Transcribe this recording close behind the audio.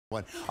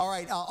All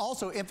right,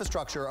 also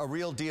infrastructure, a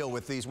real deal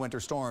with these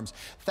winter storms.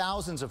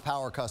 Thousands of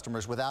power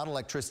customers without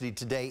electricity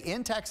today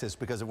in Texas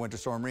because of Winter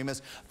Storm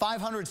Remus.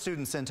 500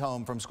 students sent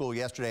home from school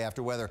yesterday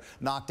after weather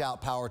knocked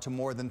out power to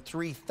more than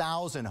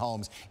 3,000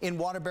 homes. In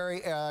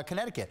Waterbury,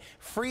 Connecticut,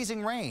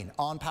 freezing rain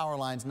on power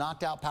lines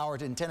knocked out power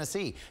in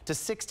Tennessee to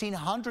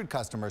 1,600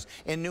 customers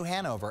in New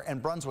Hanover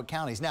and Brunswick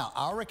counties. Now,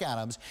 our Rick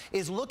Adams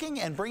is looking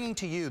and bringing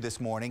to you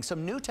this morning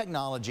some new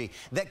technology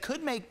that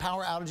could make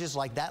power outages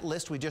like that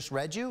list we just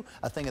read you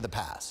a thing of the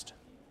past.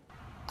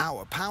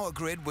 Our power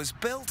grid was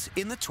built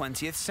in the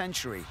 20th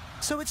century,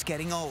 so it's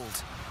getting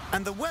old.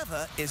 And the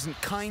weather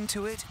isn't kind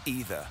to it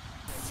either.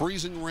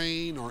 Freezing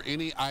rain or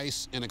any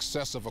ice in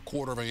excess of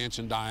 1/4 of an inch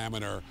in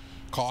diameter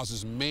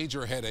causes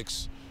major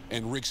headaches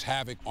and wreaks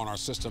havoc on our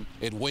system.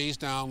 It weighs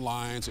down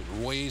lines, it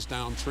weighs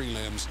down tree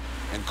limbs,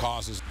 and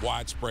causes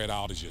widespread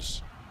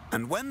outages.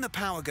 And when the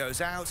power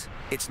goes out,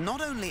 it's not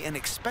only an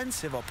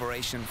expensive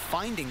operation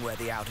finding where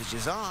the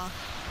outages are,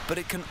 but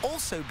it can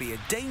also be a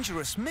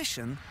dangerous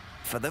mission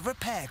for the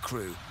repair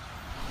crew.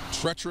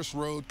 Treacherous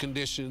road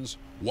conditions,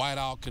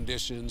 whiteout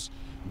conditions,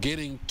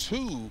 getting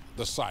to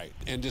the site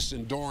and just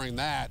enduring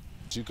that.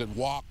 You could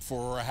walk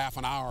for a half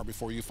an hour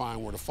before you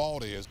find where the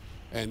fault is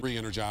and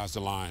re-energize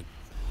the line.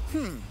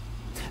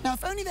 Now,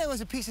 if only there was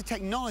a piece of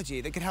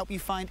technology that could help you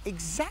find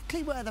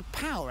exactly where the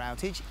power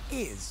outage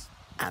is.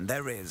 And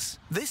there is.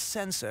 This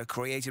sensor,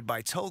 created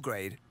by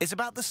Tollgrade, is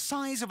about the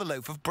size of a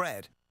loaf of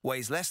bread,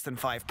 weighs less than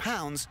 5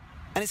 pounds,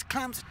 and is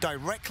clamped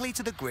directly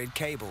to the grid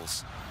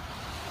cables.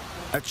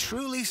 A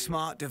truly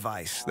smart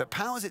device that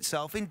powers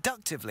itself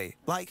inductively,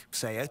 like,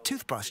 say, a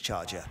toothbrush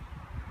charger,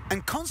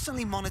 and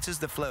constantly monitors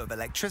the flow of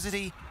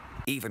electricity,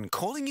 even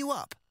calling you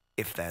up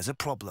if there's a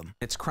problem.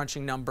 It's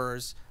crunching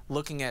numbers,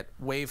 looking at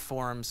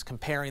waveforms,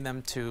 comparing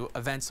them to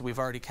events that we've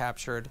already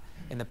captured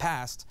in the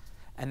past,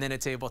 and then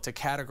it's able to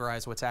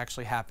categorize what's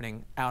actually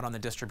happening out on the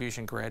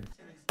distribution grid.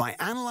 By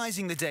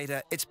analyzing the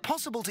data, it's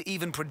possible to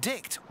even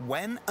predict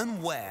when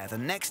and where the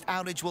next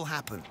outage will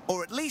happen,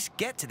 or at least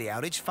get to the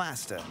outage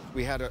faster.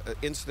 We had an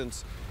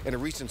instance in a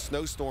recent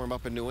snowstorm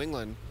up in New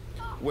England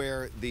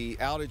where the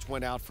outage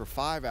went out for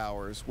 5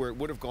 hours, where it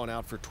would have gone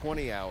out for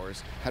 20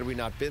 hours had we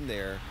not been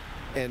there.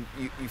 And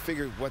you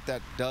figure what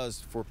that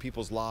does for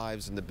people's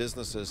lives and the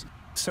businesses.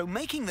 So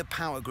making the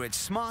power grid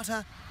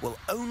smarter will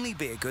only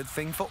be a good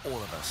thing for all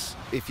of us.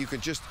 If you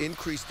could just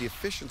increase the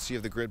efficiency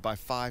of the grid by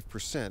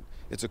 5%,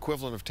 it's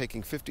equivalent of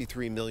taking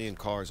 53 million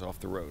cars off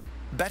the road.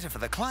 Better for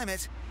the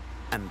climate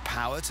and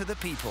power to the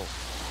people.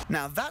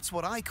 Now that's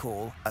what I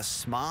call a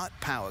smart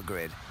power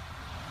grid.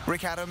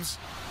 Rick Adams,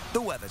 The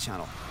Weather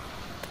Channel.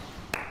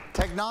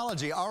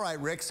 Technology. All right,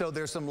 Rick, so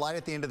there's some light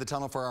at the end of the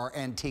tunnel for our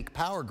antique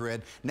power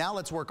grid. Now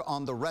let's work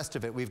on the rest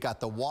of it. We've got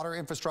the water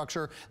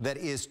infrastructure that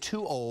is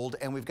too old,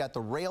 and we've got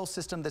the rail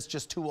system that's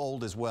just too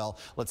old as well.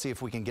 Let's see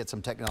if we can get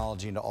some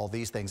technology into all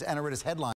these things. Anna Ritta's headline.